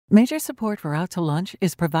Major support for Out to Lunch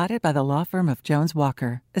is provided by the law firm of Jones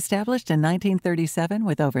Walker, established in 1937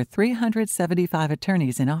 with over 375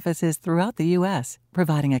 attorneys in offices throughout the U.S.,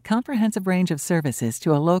 providing a comprehensive range of services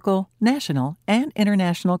to a local, national, and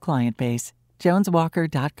international client base.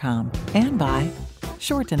 JonesWalker.com. And by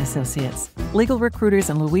Shorten Associates, legal recruiters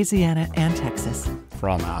in Louisiana and Texas.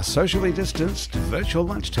 From our socially distanced virtual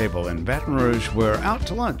lunch table in Baton Rouge, we're Out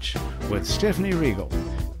to Lunch with Stephanie Riegel,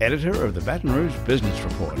 editor of the Baton Rouge Business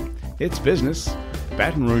Report. It's business,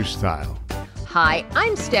 Baton Rouge style. Hi,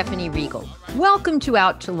 I'm Stephanie Riegel. Welcome to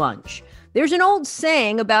Out to Lunch. There's an old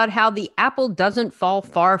saying about how the apple doesn't fall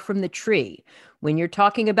far from the tree. When you're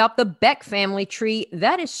talking about the Beck family tree,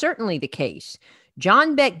 that is certainly the case.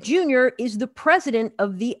 John Beck Jr. is the president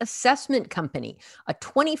of the Assessment Company, a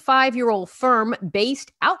 25-year-old firm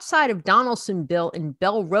based outside of Donaldsonville in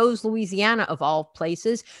Belle Rose, Louisiana, of all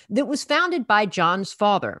places, that was founded by John's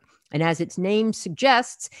father. And as its name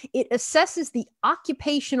suggests, it assesses the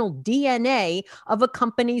occupational DNA of a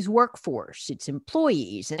company's workforce, its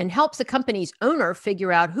employees, and helps a company's owner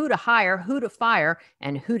figure out who to hire, who to fire,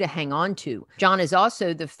 and who to hang on to. John is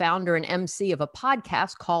also the founder and MC of a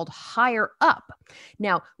podcast called Hire Up.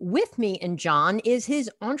 Now, with me and John is his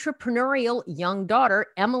entrepreneurial young daughter,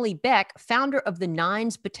 Emily Beck, founder of the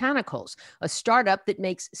Nines Botanicals, a startup that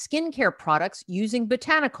makes skincare products using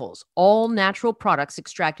botanicals, all natural products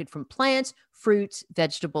extracted from plants, fruits,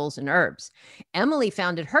 vegetables, and herbs. Emily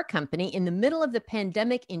founded her company in the middle of the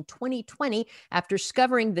pandemic in 2020 after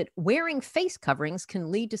discovering that wearing face coverings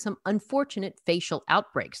can lead to some unfortunate facial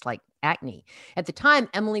outbreaks like acne. At the time,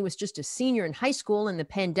 Emily was just a senior in high school and the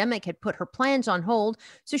pandemic had put her plans on hold,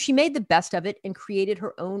 so she made the best of it and created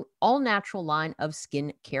her own all-natural line of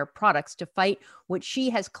skincare products to fight what she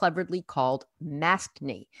has cleverly called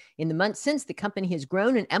maskne. In the months since, the company has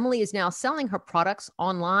grown and Emily is now selling her products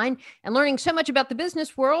online and learning so much about the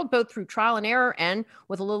business world, both through trial and error and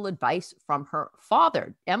with a little advice from her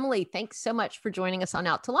father. Emily, thanks so much for joining us on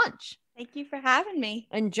Out to Lunch. Thank you for having me.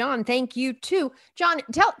 And John, thank you too. John,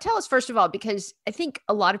 tell us first of all, because I think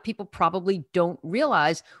a lot of people probably don't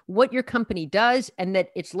realize what your company does and that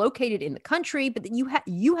it's located in the country, but that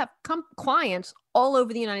you have clients all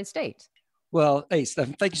over the United States. Well, hey,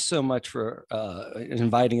 Stephen, thank you so much for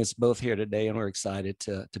inviting us both here today, and we're excited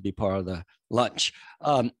to be part of the lunch.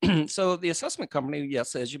 So the assessment company,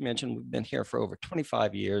 yes, as you mentioned, we've been here for over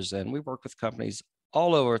 25 years, and we work with companies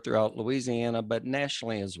all over throughout Louisiana, but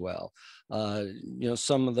nationally as well.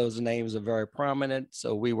 Some of those names are very prominent.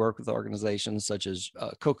 So we work with organizations such as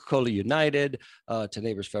Coca-Cola United, to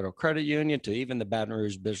Neighbors Federal Credit Union, to even the Baton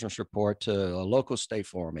Rouge Business Report, to local State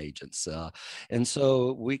Farm agents. And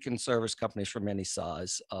so we can service companies from any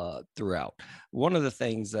size throughout. One of the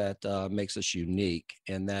things that makes us unique,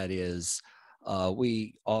 and that is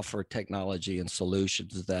we offer technology and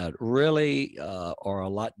solutions that really are a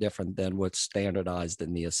lot different than what's standardized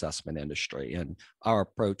in the assessment industry. And our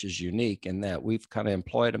approach is unique in that we've kind of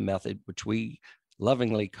employed a method which we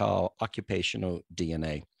lovingly call occupational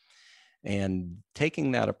DNA. And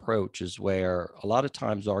taking that approach is where a lot of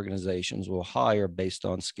times organizations will hire based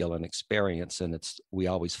on skill and experience, and we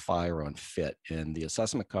always fire on fit. And the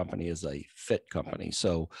assessment company is a fit company.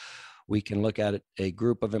 So we can look at a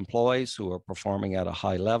group of employees who are performing at a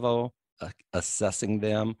high level, assessing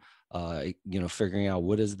them, figuring out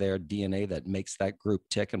what is their DNA that makes that group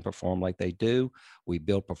tick and perform like they do. We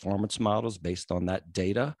build performance models based on that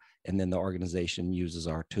data, and then the organization uses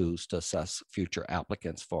our tools to assess future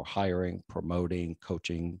applicants for hiring, promoting,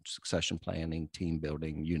 coaching, succession planning, team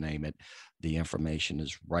building, you name it. The information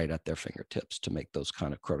is right at their fingertips to make those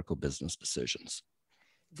kind of critical business decisions.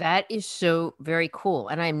 That is so very cool.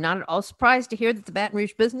 And I'm not at all surprised to hear that the Baton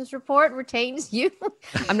Rouge Business Report retains you.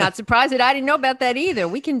 I'm not surprised that I didn't know about that either.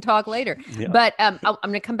 We can talk later. Yeah. But I'm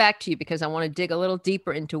going to come back to you because I want to dig a little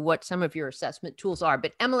deeper into what some of your assessment tools are.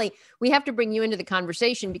 But Emily, we have to bring you into the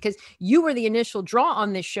conversation because you were the initial draw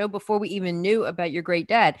on this show before we even knew about your great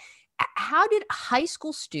dad. How did a high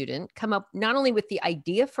school student come up not only with the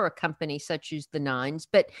idea for a company such as the Nines,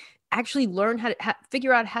 but actually learn how to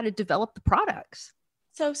figure out how to develop the products?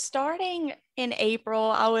 So starting in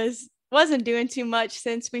April, I wasn't doing too much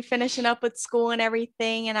since we finishing up with school and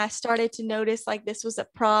everything. And I started to notice like this was a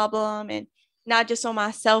problem, and not just on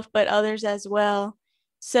myself, but others as well.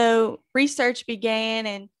 So research began,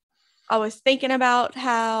 and I was thinking about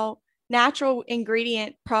how natural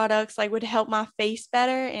ingredient products like would help my face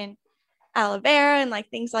better, and aloe vera and like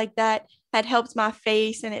things like that had helped my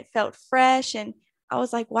face, and it felt fresh. And I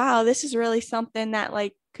was like, wow, this is really something that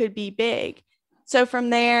like could be big. So from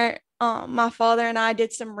there, my father and I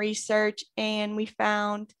did some research, and we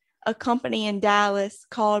found a company in Dallas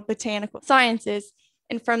called Botanical Sciences.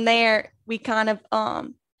 And from there, we kind of,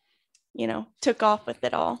 took off with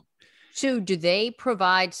it all. So do they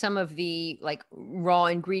provide some of the like raw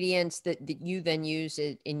ingredients that you then use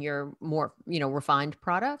in your more, refined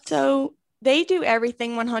products? So they do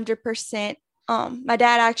everything 100%. My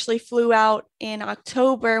dad actually flew out in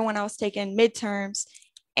October when I was taking midterms,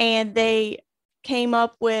 and they came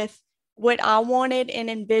up with what I wanted and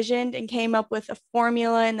envisioned and came up with a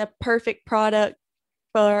formula and the perfect product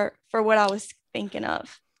for what I was thinking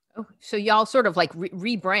of. Oh, so y'all sort of like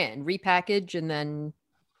rebrand, repackage, and then.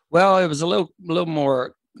 Well, it was a little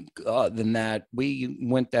more than that. We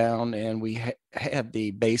went down and we had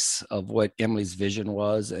the base of what Emily's vision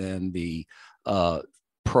was and the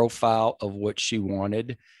profile of what she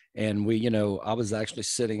wanted. And we, I was actually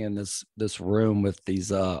sitting in this room with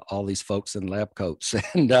these all these folks in lab coats,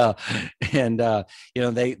 and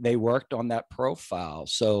they worked on that profile.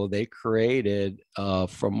 So they created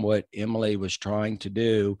from what Emily was trying to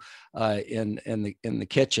do in the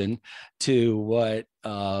kitchen to what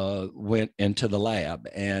went into the lab.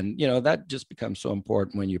 And that just becomes so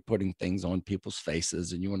important when you're putting things on people's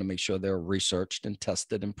faces, and you want to make sure they're researched and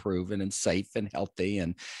tested and proven and safe and healthy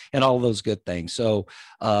and all those good things. So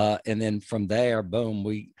and then from there, boom,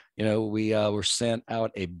 we were sent out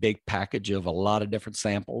a big package of a lot of different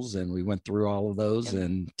samples, and we went through all of those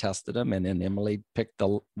and tested them. And then Emily picked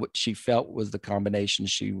what she felt was the combination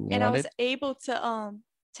she wanted. And I was able to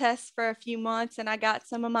test for a few months, and I got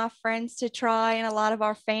some of my friends to try and a lot of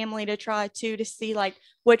our family to try too, to see like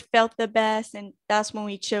what felt the best. And that's when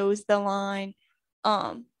we chose the line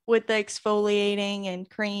with the exfoliating and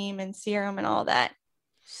cream and serum and all that.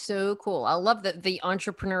 So cool. I love the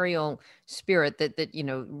entrepreneurial spirit that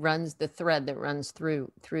runs the thread that runs through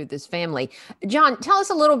this family. John, tell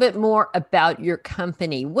us a little bit more about your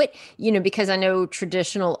company. What, because I know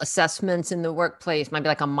traditional assessments in the workplace might be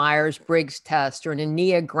like a Myers-Briggs test or an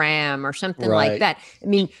Enneagram or something like that. I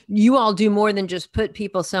mean, you all do more than just put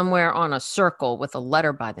people somewhere on a circle with a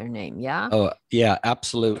letter by their name. Yeah. Oh, yeah,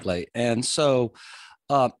 absolutely. And so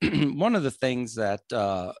one of the things that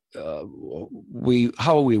we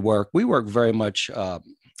work very much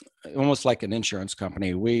almost like an insurance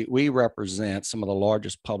company. We represent some of the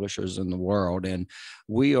largest publishers in the world, and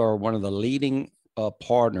we are one of the leading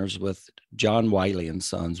partners with John Wiley and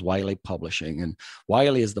Sons, Wiley Publishing. And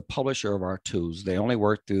Wiley is the publisher of our tools. They only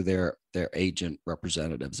work through their agent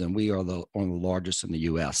representatives, and we are one of the largest in the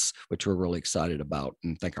U.S., which we're really excited about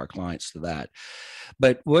and thank our clients for that.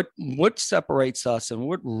 But what separates us and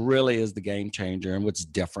what really is the game changer and what's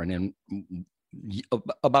different, and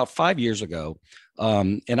about 5 years ago,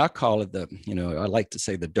 and I call it I like to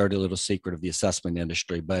say the dirty little secret of the assessment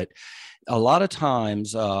industry, but a lot of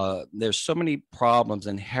times there's so many problems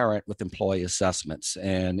inherent with employee assessments,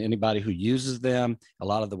 and anybody who uses them, a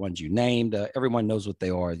lot of the ones you named, everyone knows what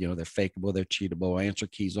they are. They're fakeable, they're cheatable, answer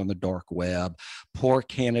keys on the dark web, poor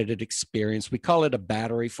candidate experience. We call it a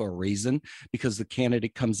battery for a reason, because the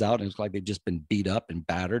candidate comes out and it's like they've just been beat up and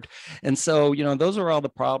battered. And so, those are all the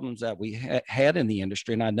problems that we had in the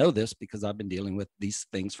industry. And I know this because I've been dealing with these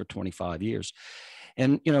things for 25 years.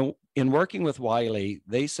 And, in working with Wiley,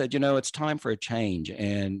 they said, it's time for a change.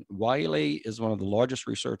 And Wiley is one of the largest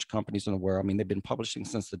research companies in the world. I mean, they've been publishing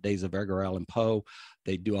since the days of Edgar Allan Poe.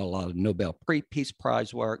 They do a lot of Nobel Peace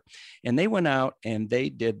Prize work. And they went out and they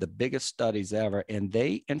did the biggest studies ever. And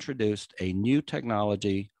they introduced a new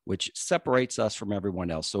technology which separates us from everyone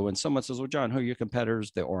else. So when someone says, well, John, who are your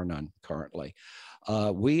competitors? There are none currently.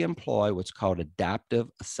 We employ what's called adaptive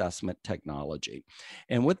assessment technology.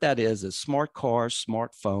 And what that is smart cars,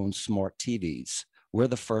 smartphones, smart TVs. We're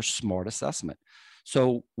the first smart assessment.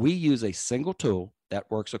 So we use a single tool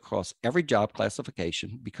that works across every job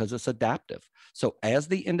classification because it's adaptive. So as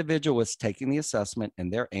the individual is taking the assessment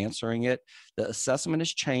and they're answering it, the assessment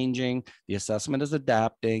is changing, the assessment is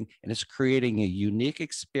adapting, and it's creating a unique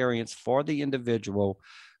experience for the individual.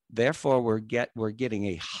 Therefore, we're getting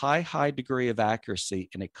a high degree of accuracy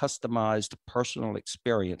and a customized personal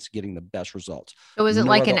experience, getting the best results. So is it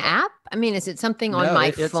like an app? I mean, is it something on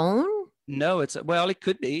my phone? No, it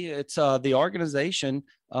could be. It's the organization.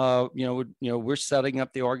 We're setting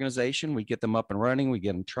up the organization. We get them up and running. We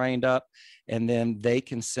get them trained up, and then they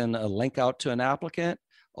can send a link out to an applicant,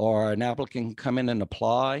 or an applicant can come in and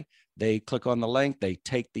apply. They click on the link, they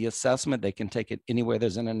take the assessment, they can take it anywhere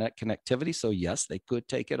there's internet connectivity. So yes, they could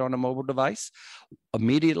take it on a mobile device.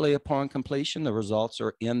 Immediately upon completion, the results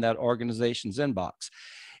are in that organization's inbox.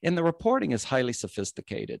 And the reporting is highly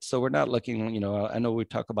sophisticated. So we're not looking, I know we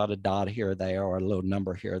talk about a dot here or there or a little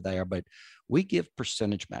number here or there, but we give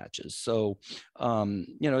percentage matches. So,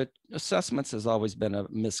 assessments has always been a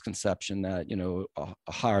misconception that,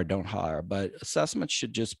 hire, don't hire, but assessments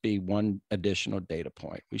should just be one additional data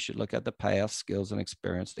point. We should look at the past skills and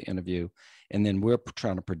experience, the interview, and then we're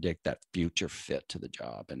trying to predict that future fit to the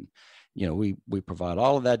job. And, we provide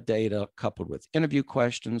all of that data coupled with interview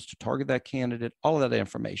questions to target that candidate, all of that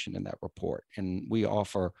information in that report. And we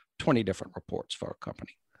offer 20 different reports for our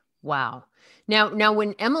company. Wow. Now,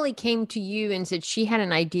 when Emily came to you and said she had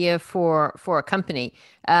an idea for a company,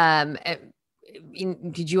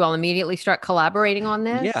 did you all immediately start collaborating on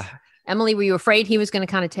this? Yeah. Emily, were you afraid he was going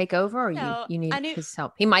to kind of take over, or No, you needed his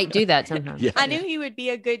help? He might do that sometimes. Yeah. I knew he would be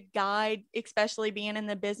a good guide, especially being in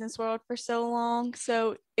the business world for so long.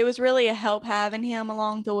 So it was really a help having him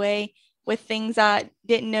along the way with things I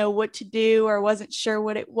didn't know what to do or wasn't sure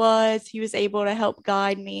what it was. He was able to help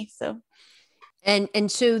guide me. So.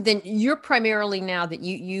 And so then you're primarily, now that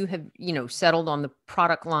you have, settled on the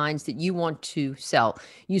product lines that you want to sell,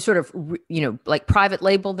 you sort of, like private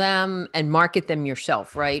label them and market them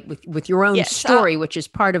yourself, right? With your own story, which is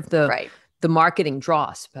part of the marketing draw,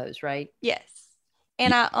 I suppose, right? Yes.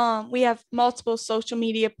 And we have multiple social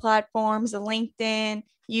media platforms, LinkedIn,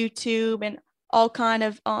 YouTube, and all kind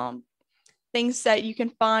of things that you can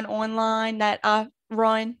find online that I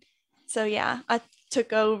run. So yeah, I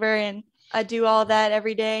took over and I do all that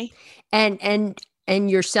every day. And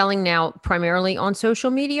you're selling now primarily on social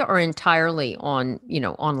media or entirely on,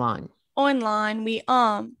 online? Online.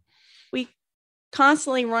 We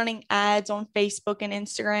constantly running ads on Facebook and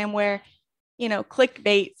Instagram where,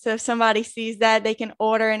 clickbait. So if somebody sees that, they can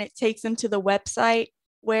order and it takes them to the website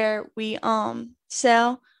where we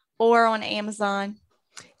sell, or on Amazon.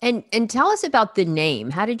 And tell us about the name.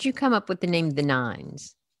 How did you come up with the name The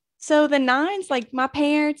Nines? So the nines, like my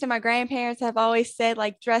parents and my grandparents have always said,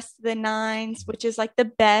 like, dress to the nines, which is like the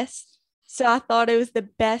best. So I thought it was the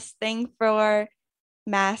best thing for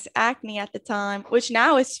mass acne at the time, which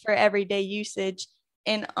now is for everyday usage.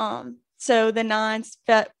 And so the nines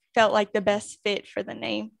felt like the best fit for the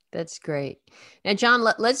name. That's great. Now, John,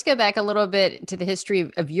 let's go back a little bit to the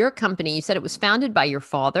history of your company. You said it was founded by your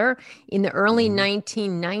father in the early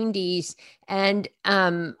 1990s. And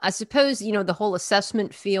I suppose, the whole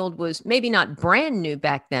assessment field was maybe not brand new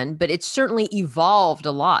back then, but it's certainly evolved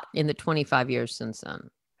a lot in the 25 years since then.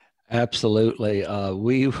 Absolutely.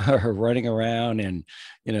 We were running around and,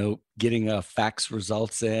 getting fax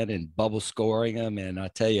results in and bubble scoring them. And I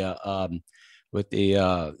tell you, with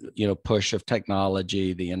the push of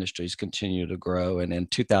technology, the industries continue to grow. And in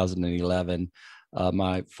 2011,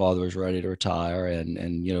 my father was ready to retire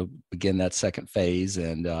and begin that second phase.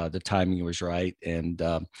 And the timing was right. And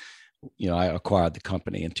I acquired the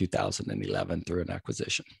company in 2011 through an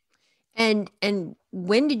acquisition. And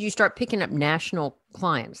when did you start picking up national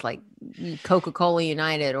clients like Coca-Cola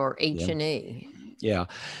United or H&E? Yeah.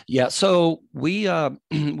 So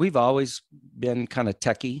we've always been kind of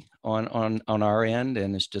techie on our end,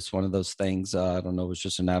 and it's just one of those things. I don't know. It was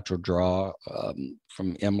just a natural draw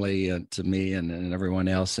from Emily to me and everyone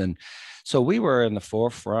else, and so we were in the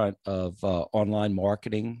forefront of online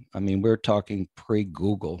marketing. I mean, we're talking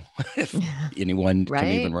pre-Google, if anyone can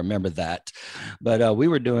even remember that. But we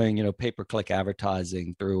were doing, pay-per-click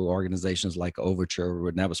advertising through organizations like Overture,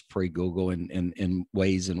 and that was pre-Google, in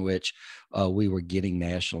ways in which we were getting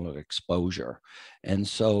national exposure. And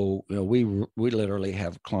so, we literally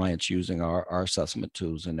have clients using our assessment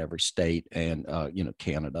tools in every state and,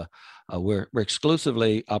 Canada. We're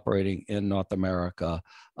exclusively operating in North America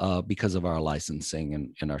because of our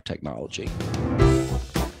licensing and our technology.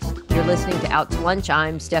 You're listening to Out to Lunch.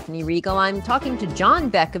 I'm Stephanie Riegel. I'm talking to John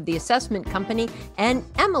Beck of the Assessment Company and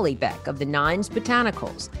Emily Beck of the Nines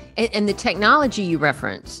Botanicals. And the technology you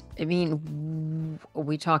reference, I mean, are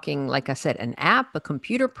we talking, like I said, an app, a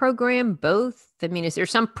computer program, both? I mean, is there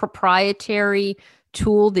some proprietary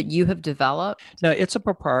tool that you have developed? No, it's a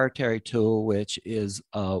proprietary tool, which is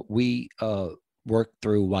we work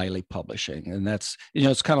through Wiley Publishing. And that's,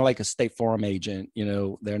 it's kind of like a State Farm agent.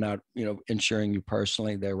 They're not, insuring you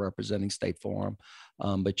personally. They're representing State Farm,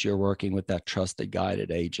 but you're working with that trusted guided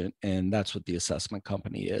agent. And that's what the assessment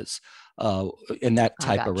company is. In that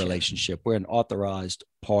type of relationship, we're an authorized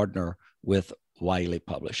partner with Wiley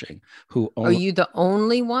Publishing, who Are you the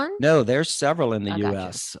only one? No, there's several in the I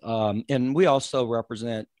U.S. And we also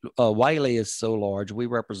represent, Wiley is so large, we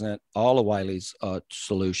represent all of Wiley's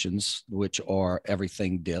solutions, which are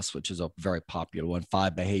Everything DISC, which is a very popular one,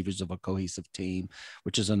 5 Behaviors of a Cohesive Team,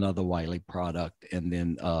 which is another Wiley product, and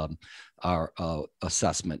then our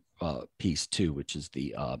assessment piece too, which is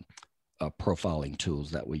the profiling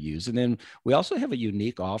tools that we use. And then we also have a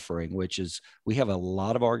unique offering, which is we have a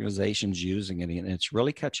lot of organizations using it, and it's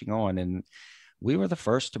really catching on. And we were the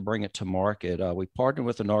first to bring it to market. We partnered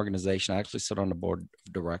with an organization I actually sit on the board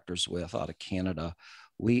of directors with out of Canada.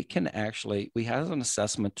 We have an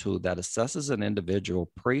assessment tool that assesses an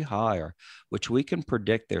individual pre-hire, which we can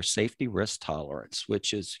predict their safety risk tolerance,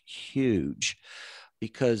 which is huge.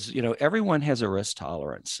 Because, everyone has a risk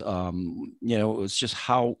tolerance. It's just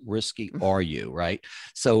how risky are you, right?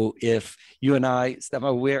 So if you and I,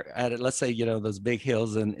 we're at it, let's say, those big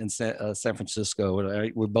hills in San Francisco,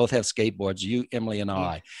 right? We both have skateboards, you, Emily, and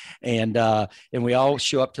I, and we all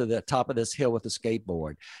show up to the top of this hill with a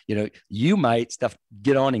skateboard. You might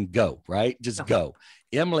get on and go, right? Just go.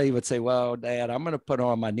 Emily would say, well, Dad, I'm going to put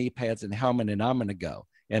on my knee pads and helmet and I'm going to go.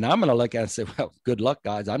 And I'm going to look at it and say, well, good luck,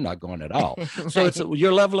 guys. I'm not going at all. Right. So it's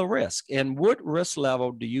your level of risk. And what risk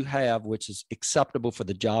level do you have, which is acceptable for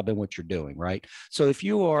the job and what you're doing, right? So if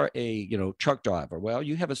you are a, truck driver, well,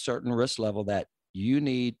 you have a certain risk level that you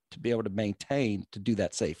need to be able to maintain to do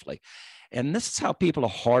that safely. And this is how people are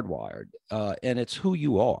hardwired, and it's who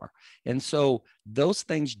you are. And so those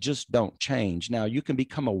things just don't change. Now, you can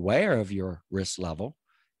become aware of your risk level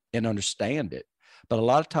and understand it. But a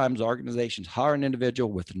lot of times organizations hire an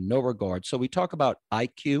individual with no regard. So we talk about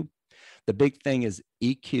IQ. The big thing is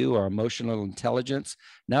EQ, or emotional intelligence.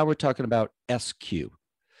 Now we're talking about SQ,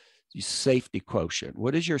 safety quotient.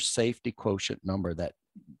 What is your safety quotient number that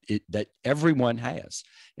everyone has?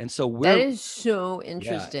 And so that is so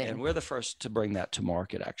interesting. And we're the first to bring that to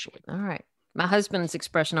market, actually. All right. My husband's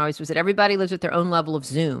expression always was that everybody lives at their own level of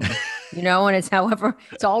Zoom, and it's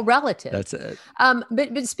all relative. That's it.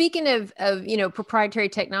 But speaking of proprietary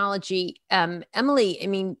technology, Emily, I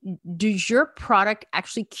mean, does your product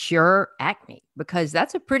actually cure acne? Because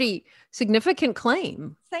that's a pretty significant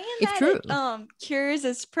claim. Saying if that true. It cures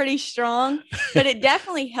is pretty strong, but it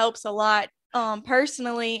definitely helps a lot.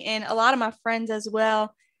 Personally, and a lot of my friends as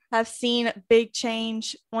well have seen a big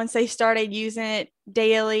change once they started using it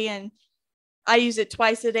daily, and I use it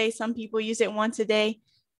twice a day. Some people use it once a day.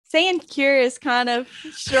 Saying cure is kind of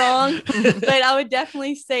strong, but I would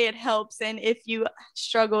definitely say it helps. And if you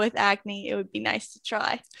struggle with acne, it would be nice to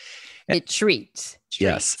try. It treats.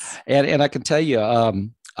 Yes. And I can tell you,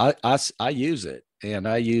 I use it, and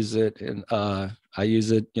I use it, and I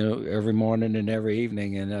use it, every morning and every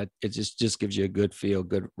evening, and it just gives you a good feel,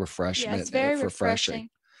 good refreshment. Yeah, it's very refreshing.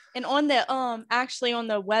 And on the actually on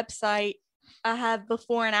the website, I have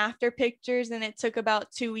before and after pictures, and it took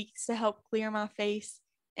about 2 weeks to help clear my face.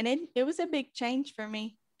 And it was a big change for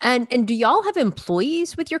me. And do y'all have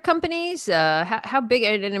employees with your companies? How big?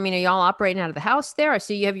 And I mean, are y'all operating out of the house there? I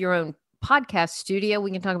see you have your own podcast studio.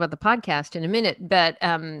 We can talk about the podcast in a minute, but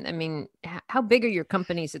I mean, how big are your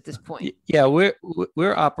companies at this point? Yeah,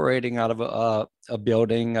 we're operating out of a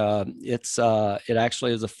building. It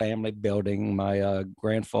actually is a family building. My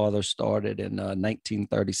grandfather started in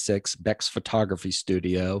 1936 Beck's Photography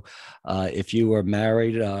Studio. If you were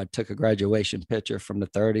married, took a graduation picture from the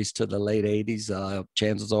 30s to the late 80s,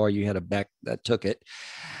 chances are you had a Beck that took it.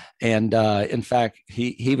 And in fact,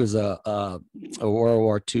 he was a World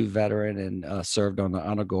War II veteran and served on the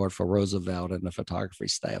honor guard for Roosevelt and the photography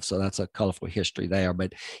staff. So that's a colorful history there.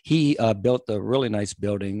 But he built a really nice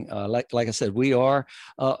building. Like I said, we are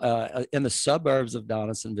in the suburbs of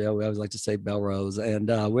Donaldsonville. We always like to say Belrose, and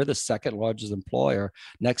we're the second largest employer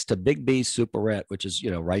next to Big B Superette, which is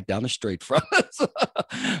right down the street from us.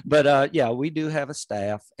 But yeah, we do have a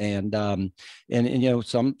staff, and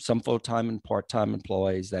some full-time and part-time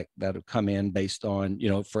employees that have come in based on,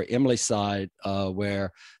 for Emily's side,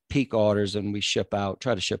 where peak orders, and we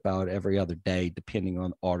try to ship out every other day, depending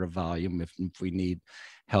on order volume, if we need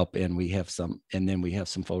help, and we have some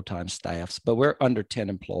full-time staffs, but we're under 10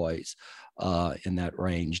 employees in that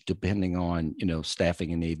range, depending on,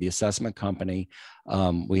 staffing and need. The assessment company,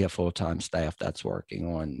 we have full-time staff that's working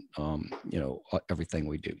on, everything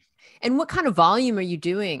we do. And what kind of volume are you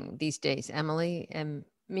doing these days, Emily? I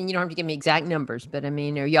mean, you don't have to give me exact numbers, but I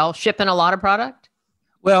mean, are y'all shipping a lot of product?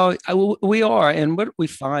 Well, we are. And what we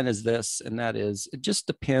find is this, and that is, it just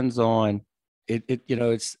depends on it.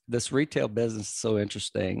 It's this retail business is so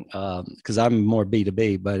interesting because I'm more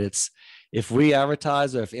B2B, but it's if we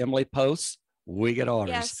advertise or if Emily posts, we get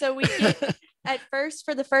orders. Yeah. So we get, at first,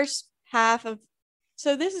 for the first half of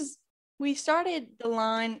So we started the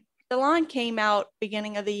line. The line came out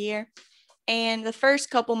beginning of the year, and the first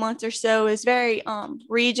couple months or so is very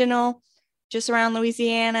regional, just around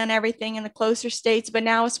Louisiana and everything in the closer states. But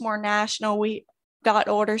now it's more national. We got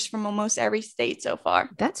orders from almost every state so far.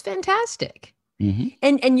 That's fantastic.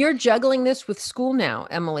 Mm-hmm. And you're juggling this with school now,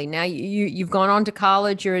 Emily. Now you've gone on to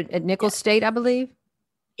college. You're at Nicholls State, I believe.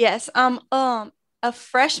 Yes, I'm a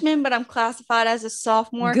freshman, but I'm classified as a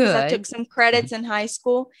sophomore because I took some credits in high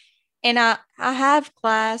school. And I have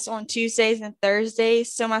class on Tuesdays and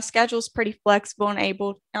Thursdays, so my schedule is pretty flexible and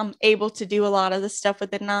I'm able to do a lot of the stuff with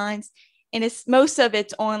the nines. And most of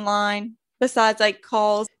it's online, besides like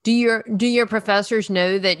calls. Do your professors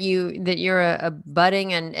know that you're a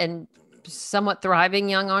budding and somewhat thriving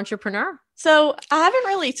young entrepreneur? So I haven't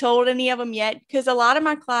really told any of them yet, because a lot of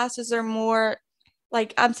my classes are more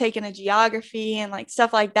like I'm taking a geography and like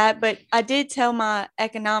stuff like that. But I did tell my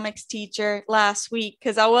economics teacher last week,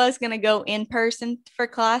 because I was going to go in person for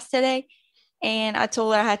class today. And I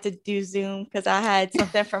told her I had to do Zoom because I had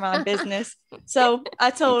something for my business. So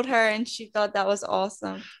I told her, and she thought that was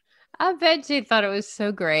awesome. I bet she thought it was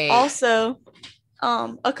so great. Also,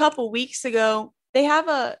 a couple weeks ago, they have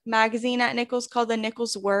a magazine at Nicholls called the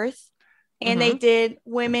Nicholls Worth. And they did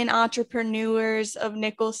Women Entrepreneurs of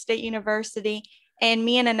Nicholls State University. And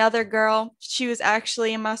me and another girl, she was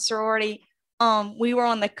actually in my sorority. We were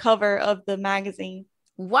on the cover of the magazine.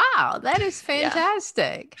 Wow, that is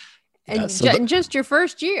fantastic. Yeah. And just your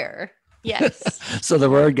first year. Yes. So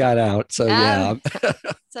the word got out. So yeah.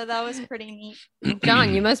 So that was pretty neat.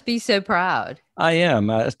 John, you must be so proud. I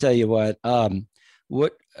am. I'll tell you what.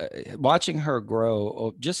 Watching her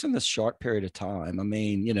grow just in this short period of time. I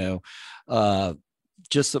mean,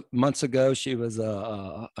 just months ago, she was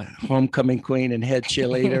a homecoming queen and head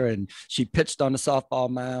cheerleader, and she pitched on the softball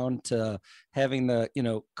mound, to having the,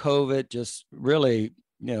 COVID just really,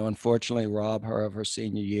 unfortunately rob her of her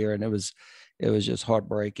senior year. And it was just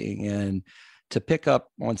heartbreaking. And to pick up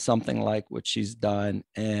on something like what she's done,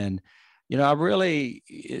 and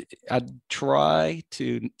I try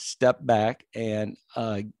to step back and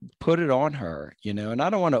put it on her, and I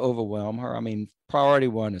don't want to overwhelm her. I mean, priority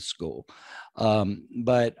one is school.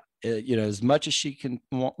 But as much as she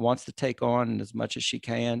wants to take on, and as much as she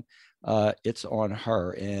can, it's on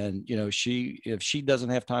her. And, if she doesn't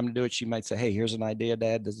have time to do it, she might say, hey, here's an idea,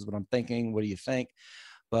 Dad. This is what I'm thinking. What do you think?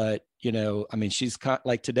 But, she's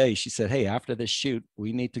like today, she said, hey, after this shoot,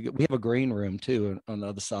 we have a green room too on the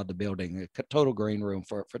other side of the building, a total green room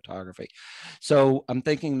for photography. So I'm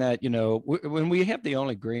thinking that, when we have the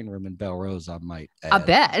only green room in Belrose, I might add. I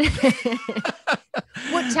bet.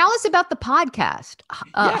 Well, tell us about the podcast,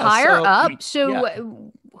 Hire Up.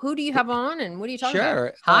 So who do you have on, and what are you talking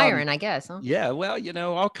about? Hiring, I guess. Huh? Yeah, well,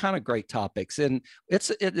 all kind of great topics, and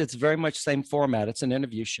it's very much same format. It's an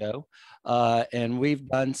interview show, and we've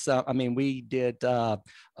done some. I mean, we did. We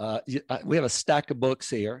have a stack of books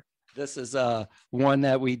here. This is one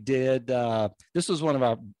that we did. This was one of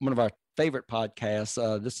our favorite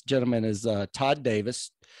podcasts. This gentleman is Todd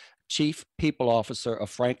Davis, Chief People Officer of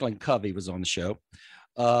Franklin Covey, was on the show.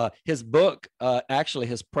 His book, actually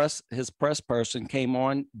his press person came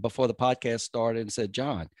on before the podcast started and said,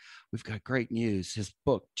 John, we've got great news. His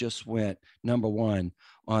book just went #1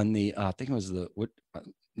 on the, I think it was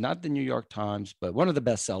not the New York Times, but one of the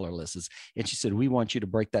bestseller lists. And she said, we want you to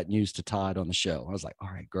break that news to Todd on the show. I was like, all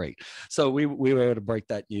right, great. So we were able to break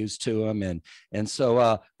that news to him. And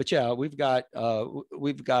so, but yeah, we've got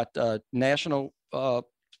national,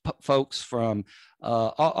 folks from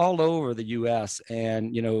all over the U.S.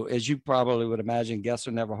 And as you probably would imagine, guests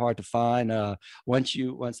are never hard to find.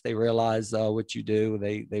 Once they realize what you do,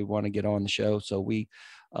 they want to get on the show. So we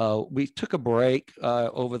took a break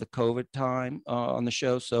over the COVID time on the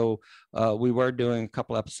show. So we were doing a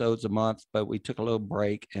couple episodes a month, but we took a little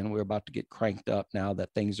break, and we're about to get cranked up now that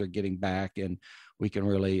things are getting back, and we can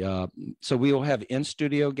really, so we will have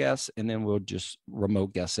in-studio guests, and then we'll just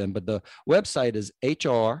remote guests in. But the website is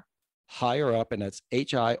HR Hire Up, and that's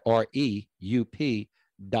HIREUP.com.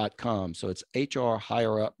 So it's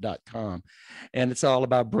HRHireUp.com. And it's all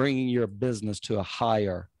about bringing your business to a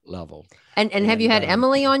higher level. And have you had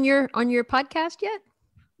Emily on your podcast yet?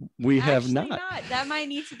 We have not. That might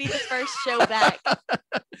need to be the first show back,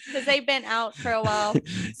 because they've been out for a while.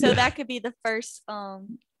 So that could be the first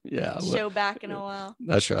Yeah. show back in a while.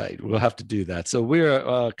 That's right. We'll have to do that. So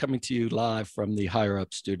we're coming to you live from the Higher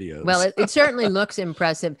Up Studios. Well, it certainly looks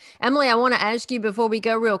impressive. Emily, I want to ask you before we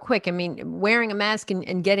go real quick. I mean, wearing a mask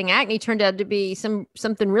and getting acne turned out to be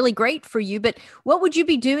something really great for you. But what would you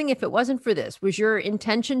be doing if it wasn't for this? Was your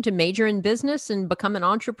intention to major in business and become an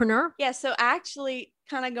entrepreneur? Yeah. So actually,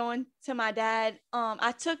 kind of going to my dad,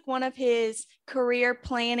 I took one of his career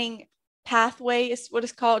planning pathways, what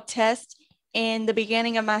is called test, in the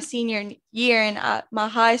beginning of my senior year, and my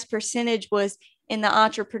highest percentage was in the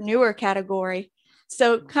entrepreneur category.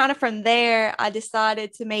 So kind of from there, I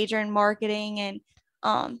decided to major in marketing,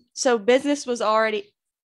 and so business was already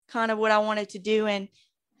kind of what I wanted to do, and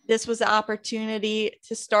this was the opportunity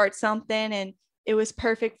to start something, and it was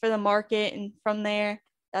perfect for the market, and from there,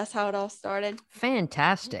 that's how it all started.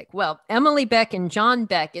 Fantastic. Well, Emily Beck and John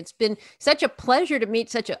Beck, it's been such a pleasure to meet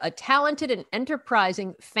such a talented and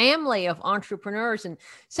enterprising family of entrepreneurs, and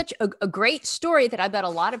such a great story that I bet a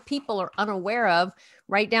lot of people are unaware of,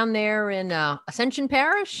 right down there in Ascension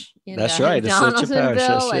Parish. That's right.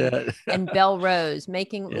 Donaldsonville and Belrose,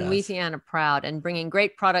 making Yes. Louisiana proud and bringing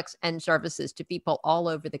great products and services to people all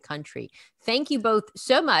over the country. Thank you both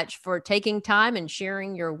so much for taking time and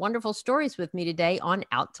sharing your wonderful stories with me today on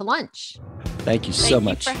Out to Lunch. Thank you so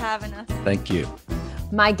much. Thank you for having us. Thank you.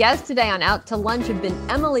 My guests today on Out to Lunch have been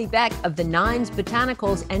Emily Beck of the Nines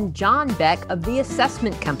Botanicals and John Beck of the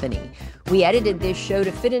Assessment Company. We edited this show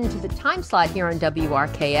to fit into the time slot here on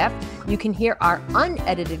WRKF. You can hear our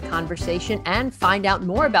unedited conversation and find out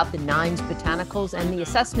more about the Nines Botanicals and the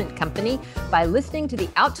Assessment Company by listening to the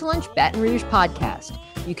Out to Lunch Baton Rouge podcast.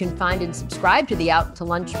 You can find and subscribe to the Out to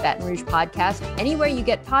Lunch Baton Rouge podcast anywhere you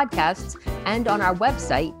get podcasts, and on our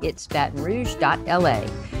website, it's batonrouge.la.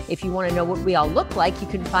 If you want to know what we all look like, you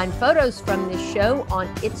can find photos from this show on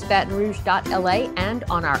itsbatonrouge.la and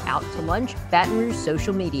on our Out to Lunch Baton Rouge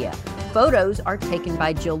social media. Photos are taken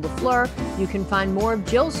by Jill LaFleur. You can find more of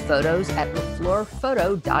Jill's photos at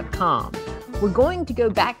lafleurphoto.com. We're going to go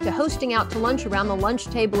back to hosting Out to Lunch around the lunch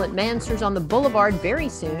table at Mansur's on the Boulevard very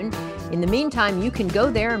soon. In the meantime, you can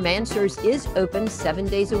go there. Mansur's is open 7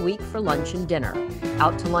 days a week for lunch and dinner.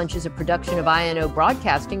 Out to Lunch is a production of INO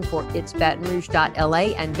Broadcasting for itsbatonrouge.la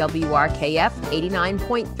and WRKF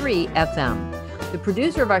 89.3 FM. The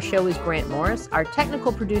producer of our show is Grant Morris. Our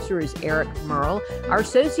technical producer is Eric Merle. Our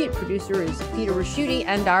associate producer is Peter Raschuti,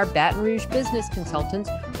 and our Baton Rouge business consultants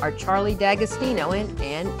are Charlie D'Agostino and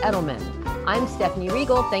Ann Edelman. I'm Stephanie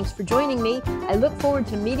Riegel. Thanks for joining me. I look forward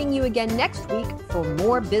to meeting you again next week for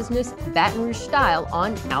more business Baton Rouge style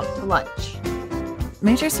on Out to Lunch.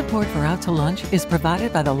 Major support for Out to Lunch is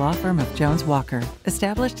provided by the law firm of Jones Walker,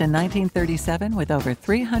 established in 1937 with over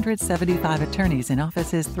 375 attorneys in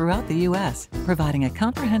offices throughout the U.S., providing a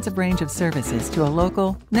comprehensive range of services to a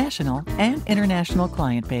local, national, and international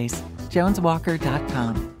client base.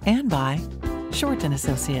 JonesWalker.com. And by Short &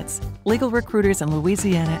 Associates, legal recruiters in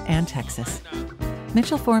Louisiana and Texas.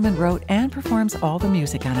 Mitchell Foreman wrote and performs all the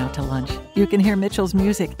music on Out to Lunch. You can hear Mitchell's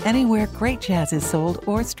music anywhere great jazz is sold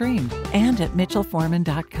or streamed, and at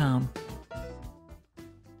mitchellforeman.com.